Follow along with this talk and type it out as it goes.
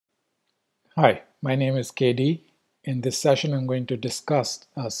Hi, my name is KD. In this session, I'm going to discuss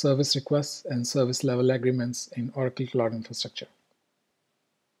service requests and service level agreements in Oracle Cloud Infrastructure.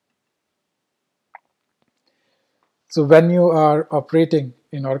 So when you are operating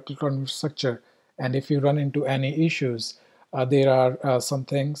in Oracle Cloud Infrastructure, and if you run into any issues, there are some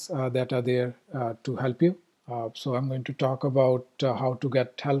things that are there to help you. So I'm going to talk about how to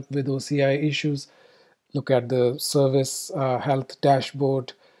get help with OCI issues, look at the service health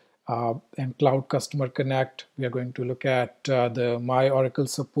dashboard, and Cloud Customer Connect. We are going to look at the My Oracle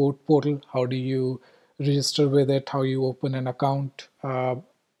Support portal. How do you register with it? How you open an account?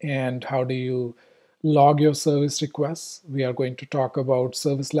 And how do you log your service requests? We are going to talk about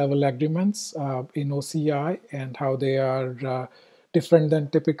service level agreements in OCI and how they are different than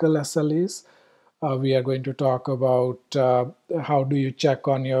typical SLAs. We are going to talk about how do you check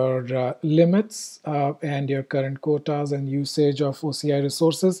on your limits and your current quotas and usage of OCI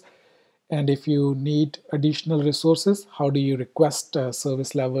resources. And if you need additional resources, how do you request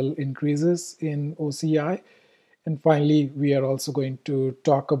service level increases in OCI? And finally, we are also going to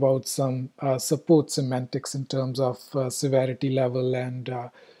talk about some support semantics in terms of severity level and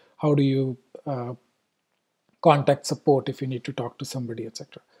how do you contact support if you need to talk to somebody,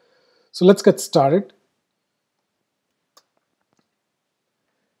 etc. So let's get started.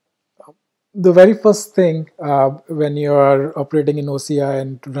 The very first thing when you are operating in OCI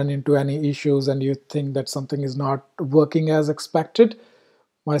and run into any issues and you think that something is not working as expected,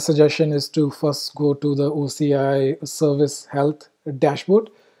 my suggestion is to first go to the OCI Service Health dashboard,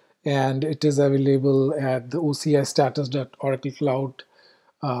 and it is available at the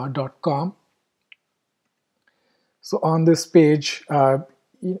ocistatus.oraclecloud.com. So on this page,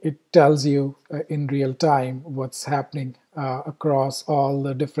 it tells you in real time what's happening across all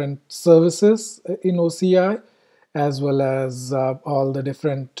the different services in OCI, as well as all the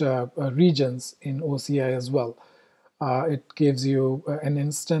different regions in OCI as well. It gives you an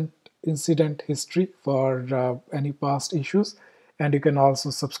instant incident history for any past issues, and you can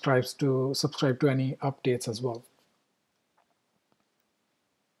also subscribe to any updates as well.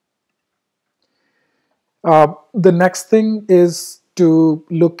 The next thing is to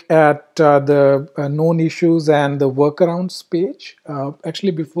look at the known issues and the workarounds page.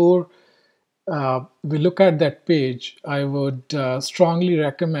 Actually, before we look at that page, I would strongly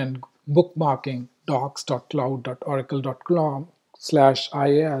recommend bookmarking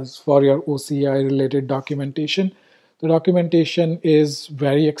docs.cloud.oracle.com/IAS for your OCI related documentation. The documentation is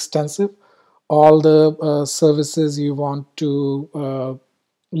very extensive. All the services you want to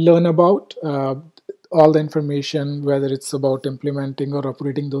learn about, all the information, whether it's about implementing or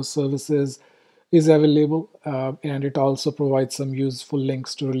operating those services, is available. And it also provides some useful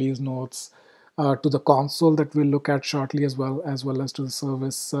links to release notes, to the console that we'll look at shortly, as well as to the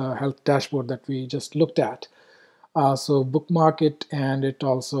service health dashboard that we just looked at. So bookmark it, and it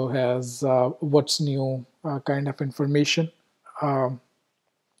also has what's new kind of information. How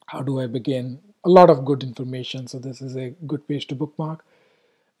do I begin? A lot of good information. So this is a good page to bookmark.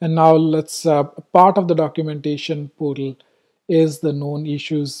 And now let's, part of the documentation portal is the known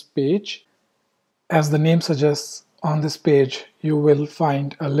issues page. As the name suggests, on this page, you will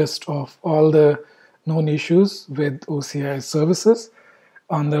find a list of all the known issues with OCI services.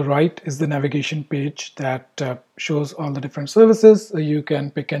 On the right is the navigation page that shows all the different services. You can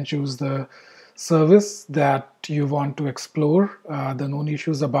pick and choose the service that you want to explore the known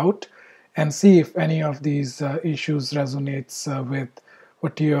issues about and see if any of these issues resonates with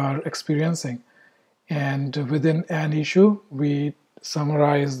what you are experiencing. And within an issue, we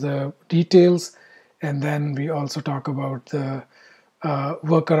summarize the details, and then we also talk about the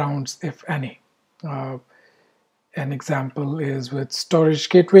workarounds, if any. An example is with storage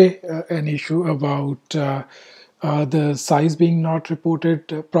gateway, an issue about the size being not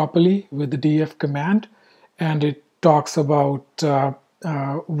reported properly with the df command, and it talks about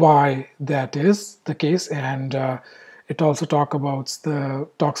why that is the case, and it also talks about the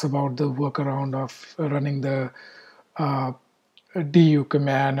workaround of running the du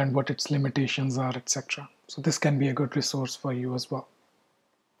command and what its limitations are, etc. So this can be a good resource for you as well.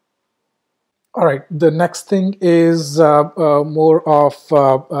 All right, the next thing is more of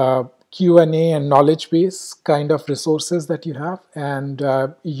Q&A and knowledge base kind of resources that you have, and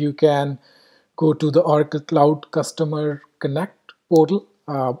you can go to the Oracle Cloud Customer Connect portal,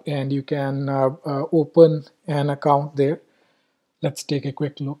 and you can open an account there. Let's take a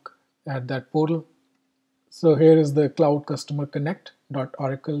quick look at that portal. So here is the Cloud Customer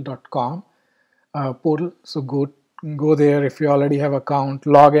Connect.oracle.com portal. So go there. If you already have account,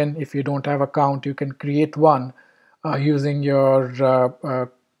 log in. If you don't have account, you can create one using your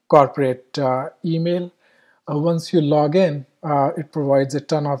corporate email. Once you log in, it provides a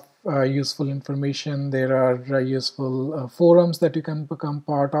ton of useful information. There are useful forums that you can become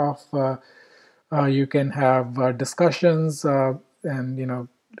part of. You can have discussions and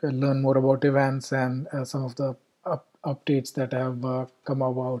learn more about events and some of the updates that have come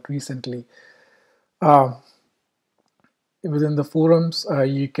about recently. Uh, Within the forums,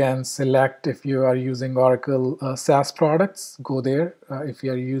 you can select if you are using Oracle SaaS products, go there. If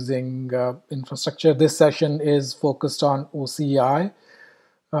you are using infrastructure, this session is focused on OCI,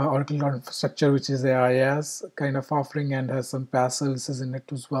 Oracle Cloud Infrastructure, which is a IaaS kind of offering and has some PaaS services in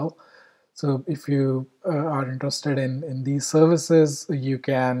it as well. So if you are interested in these services, you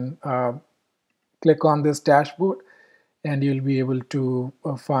can click on this dashboard and you'll be able to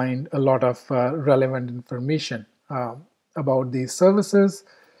find a lot of relevant information about these services.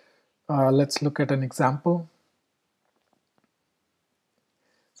 Let's look at an example.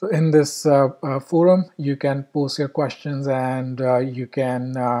 So in this forum, you can post your questions and you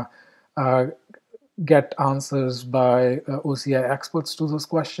can get answers by OCI experts to those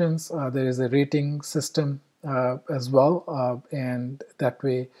questions. There is a rating system as well, and that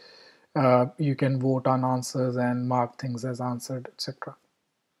way you can vote on answers and mark things as answered, etc.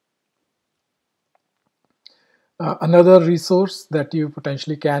 Another resource that you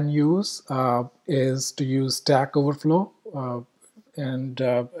potentially can use is to use Stack Overflow. And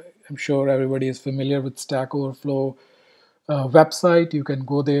I'm sure everybody is familiar with Stack Overflow website. You can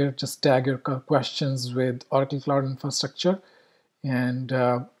go there, just tag your questions with Oracle Cloud Infrastructure. And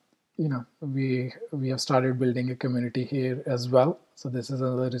we have started building a community here as well. So this is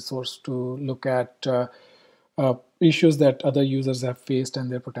another resource to look at issues that other users have faced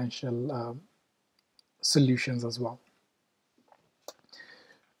and their potential solutions as well.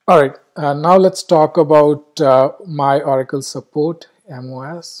 All right, now let's talk about My Oracle Support,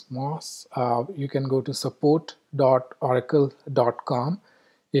 MOS. You can go to support.oracle.com.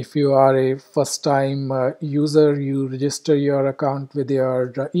 If you are a first-time user, you register your account with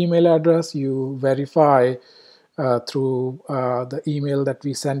your email address. You verify through the email that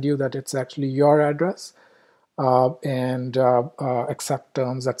we send you that it's actually your address, and accept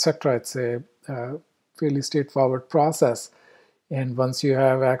terms, etc. It's a fairly straightforward process. And once you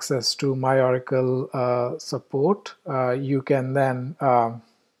have access to My Oracle support, you can then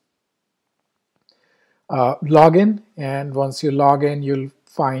log in. And once you log in, you'll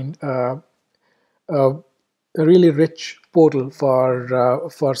find a really rich portal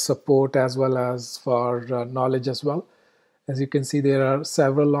for support as well as for knowledge as well. As you can see, there are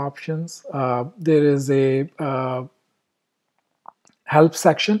several options. There is a help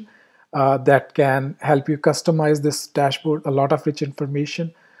section that can help you customize this dashboard, a lot of rich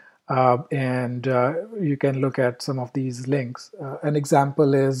information, and you can look at some of these links. An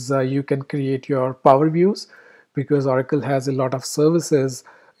example is you can create your Power Views. Because Oracle has a lot of services,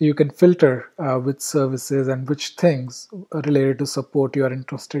 you can filter which services and which things related to support you are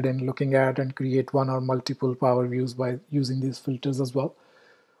interested in looking at and create one or multiple Power Views by using these filters as well.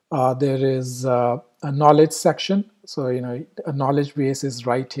 There is a knowledge section. So, a knowledge base is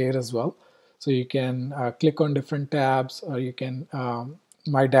right here as well. So you can click on different tabs, or you can,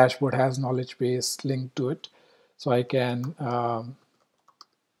 my dashboard has knowledge base linked to it. So I can,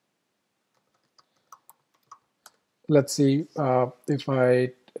 let's see, if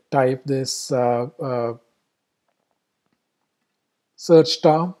I type this search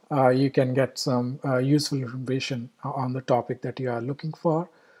term, you can get some useful information on the topic that you are looking for.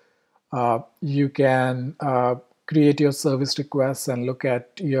 You can create your service requests and look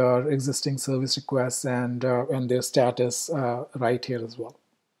at your existing service requests and their status right here as well.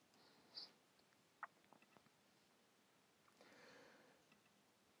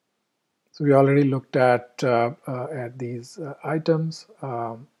 So we already looked at these items.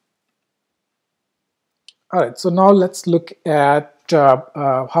 All right, so now let's look at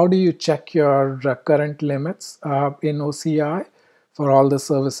how do you check your current limits in OCI for all the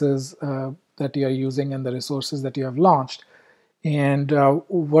services that you are using and the resources that you have launched, and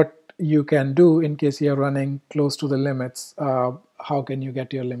what you can do in case you are running close to the limits. How can you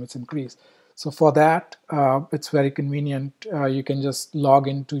get your limits increased? So for that, it's very convenient. You can just log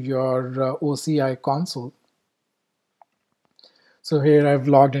into your OCI console. So here I've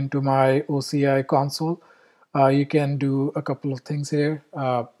logged into my OCI console. You can do a couple of things here.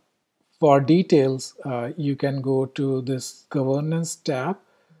 For details, you can go to this governance tab,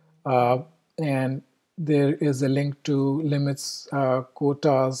 and there is a link to limits,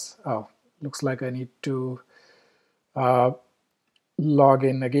 quotas. Oh, looks like I need to log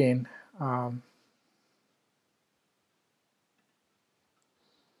in again.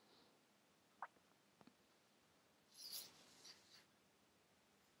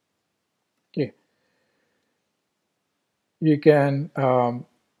 You can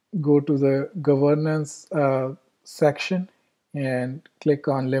go to the governance section and click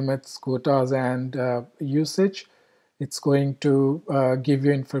on limits, quotas, and usage. It's going to give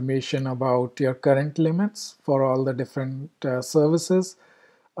you information about your current limits for all the different services.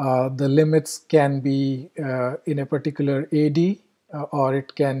 The limits can be in a particular AD, or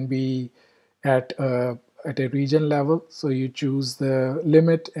it can be at at a region level. So you choose the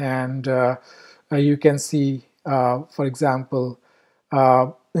limit, and you can see, for example,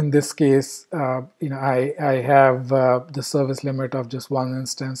 in this case, I have the service limit of just one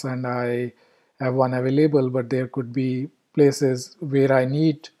instance, and I have one available, but there could be places where I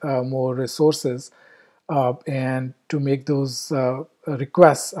need more resources. And to make those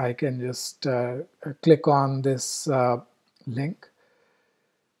requests, I can just click on this link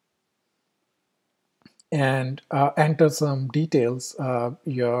and enter some details,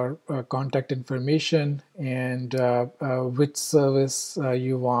 your contact information, and which service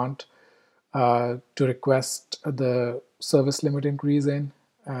you want to request the service limit increase in.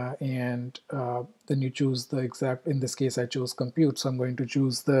 And then you choose the exact, in this case, I chose compute. So I'm going to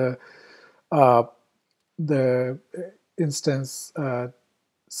choose uh, the instance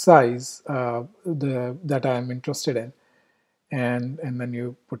size that I'm interested in. And then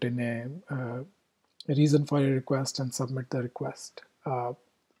you put in a reason for your request and submit the request.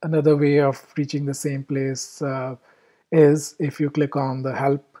 Another way of reaching the same place is if you click on the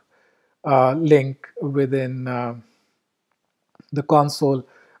help link within the console.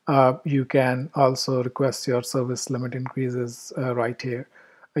 You can also request your service limit increases right here.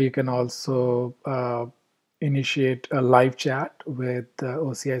 You can also initiate a live chat with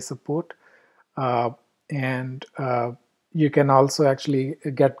OCI support. Uh, and you can also actually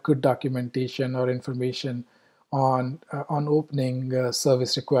get good documentation or information on opening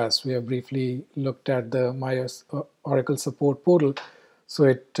service requests. We have briefly looked at the Oracle support portal, so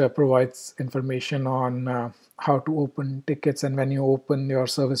it provides information on how to open tickets, and when you open your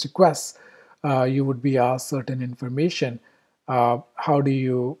service requests, you would be asked certain information. How do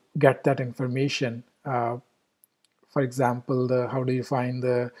you get that information? For example, how do you find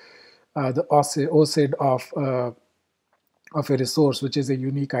the OCID of a resource, which is a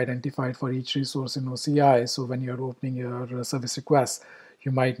unique identifier for each resource in OCI. So when you're opening your service request,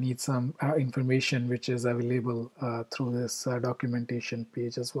 you might need some information which is available through this documentation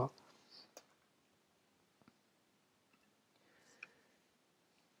page as well.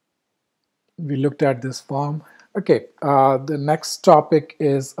 We looked at this form. Okay, the next topic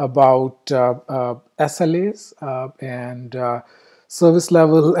is about SLAs, and service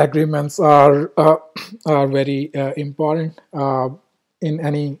level agreements are very important in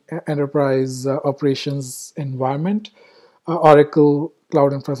any enterprise operations environment. Oracle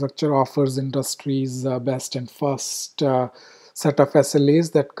Cloud Infrastructure offers industry's best and first set of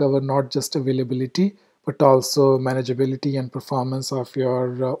SLAs that cover not just availability but also manageability and performance of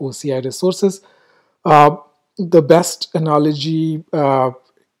your OCI resources. Uh, the best analogy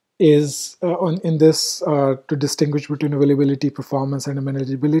in this to distinguish between availability, performance, and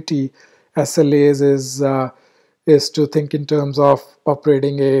manageability. SLAs is to think in terms of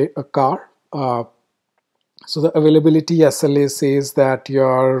operating a car. So the availability SLA says that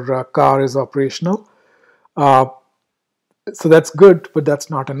your car is operational. Uh, so that's good, but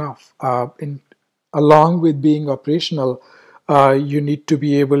that's not enough. Along with being operational, you need to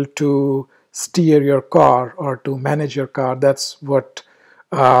be able to steer your car or to manage your car. That's what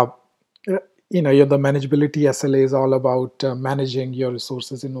uh, the manageability SLA is all about, managing your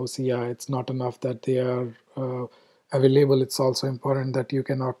resources in OCI. It's not enough that they are available. It's also important that you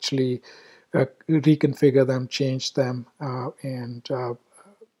can actually reconfigure them, change them, and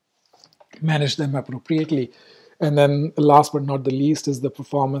manage them appropriately. And then last but not the least is the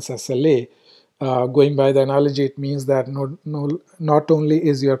performance SLA. Going by the analogy, it means that not only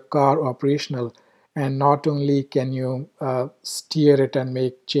is your car operational, and not only can you steer it and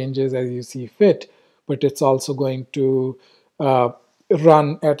make changes as you see fit, but it's also going to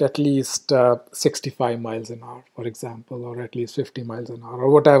run at least 65 miles an hour, for example, or at least 50 miles an hour, or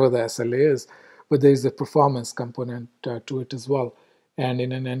whatever the SLA is. But there is a performance component to it as well. And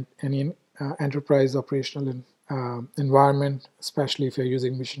in any enterprise operational environment, especially if you're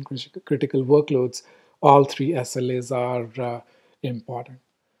using mission critical workloads, all three SLAs are important.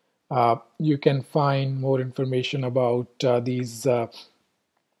 You can find more information about these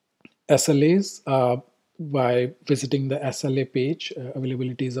SLAs by visiting the SLA page.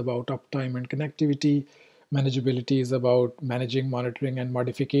 Availability is about uptime and connectivity. Manageability is about managing, monitoring, and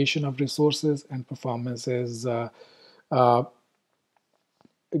modification of resources. And performance is uh,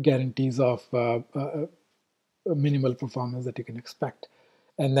 guarantees of minimal performance that you can expect.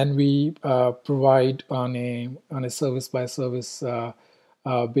 And then we provide on a service by service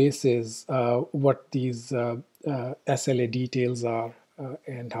basis what these SLA details are,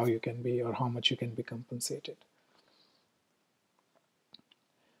 and how you can be, or how much you can be compensated.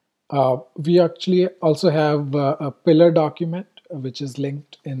 We actually also have a pillar document which is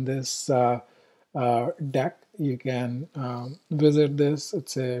linked in this deck. You can visit this.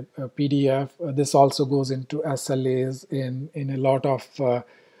 It's a PDF. This also goes into SLAs in a lot of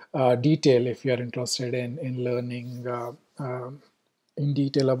detail if you're interested in learning in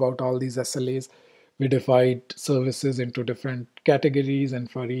detail about all these SLAs. We divide services into different categories,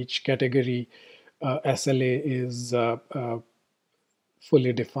 and for each category, SLA is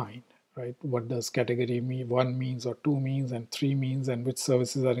fully defined, right? What does category one means, or two means, and three means, and which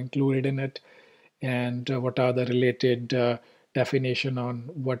services are included in it, and what are the related definition on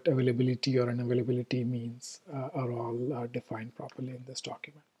what availability or unavailability means, are all defined properly in this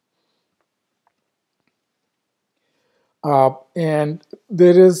document. And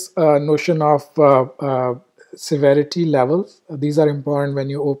there is a notion of severity levels. These are important when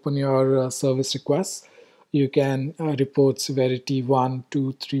you open your service requests. You can report severity 1,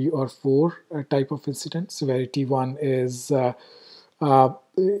 2, 3, or 4 type of incident. Severity 1 is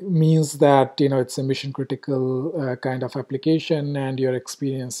means that it's a mission critical kind of application, and you're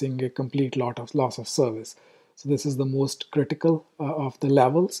experiencing a complete lot of loss of service. So this is the most critical of the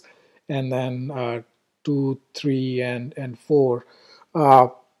levels, and then 2, 3, and 4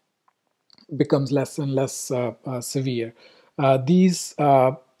 becomes less and less severe. These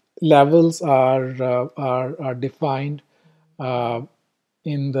levels are defined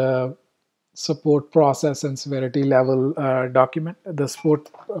in the support process and severity level document. The support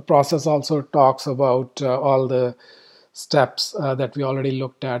process also talks about all the steps that we already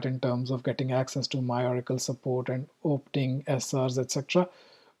looked at in terms of getting access to My Oracle support and opening SRs, etc.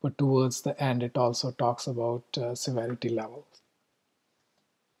 But towards the end, it also talks about severity levels.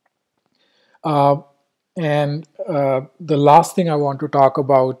 And the last thing I want to talk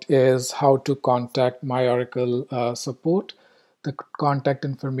about is how to contact My Oracle support. The contact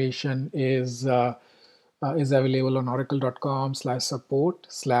information is available on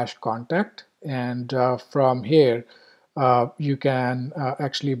oracle.com/support/contact. And from here, you can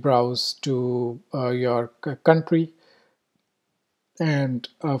actually browse to your country and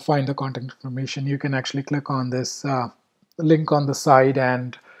find the contact information. You can actually click on this link on the side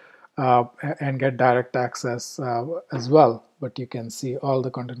and get direct access as well. But you can see all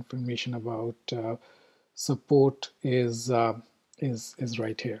the contact information about support is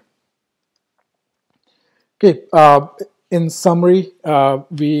right here. Okay. In summary,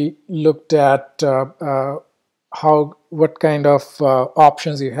 we looked at what kind of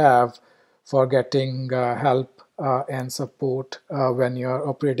options you have for getting help and support when you're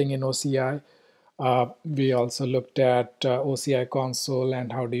operating in OCI. We also looked at OCI console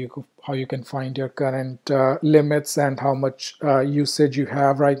and how you can find your current limits and how much usage you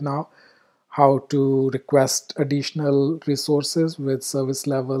have right now, how to request additional resources with service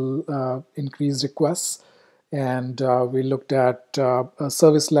level increased requests. And we looked at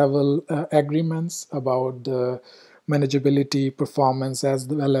service level agreements about the manageability, performance, as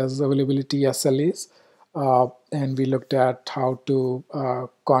well as availability SLAs. And we looked at how to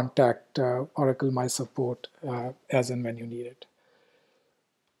contact Oracle My Support as and when you need it.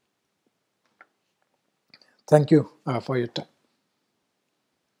 Thank you for your time.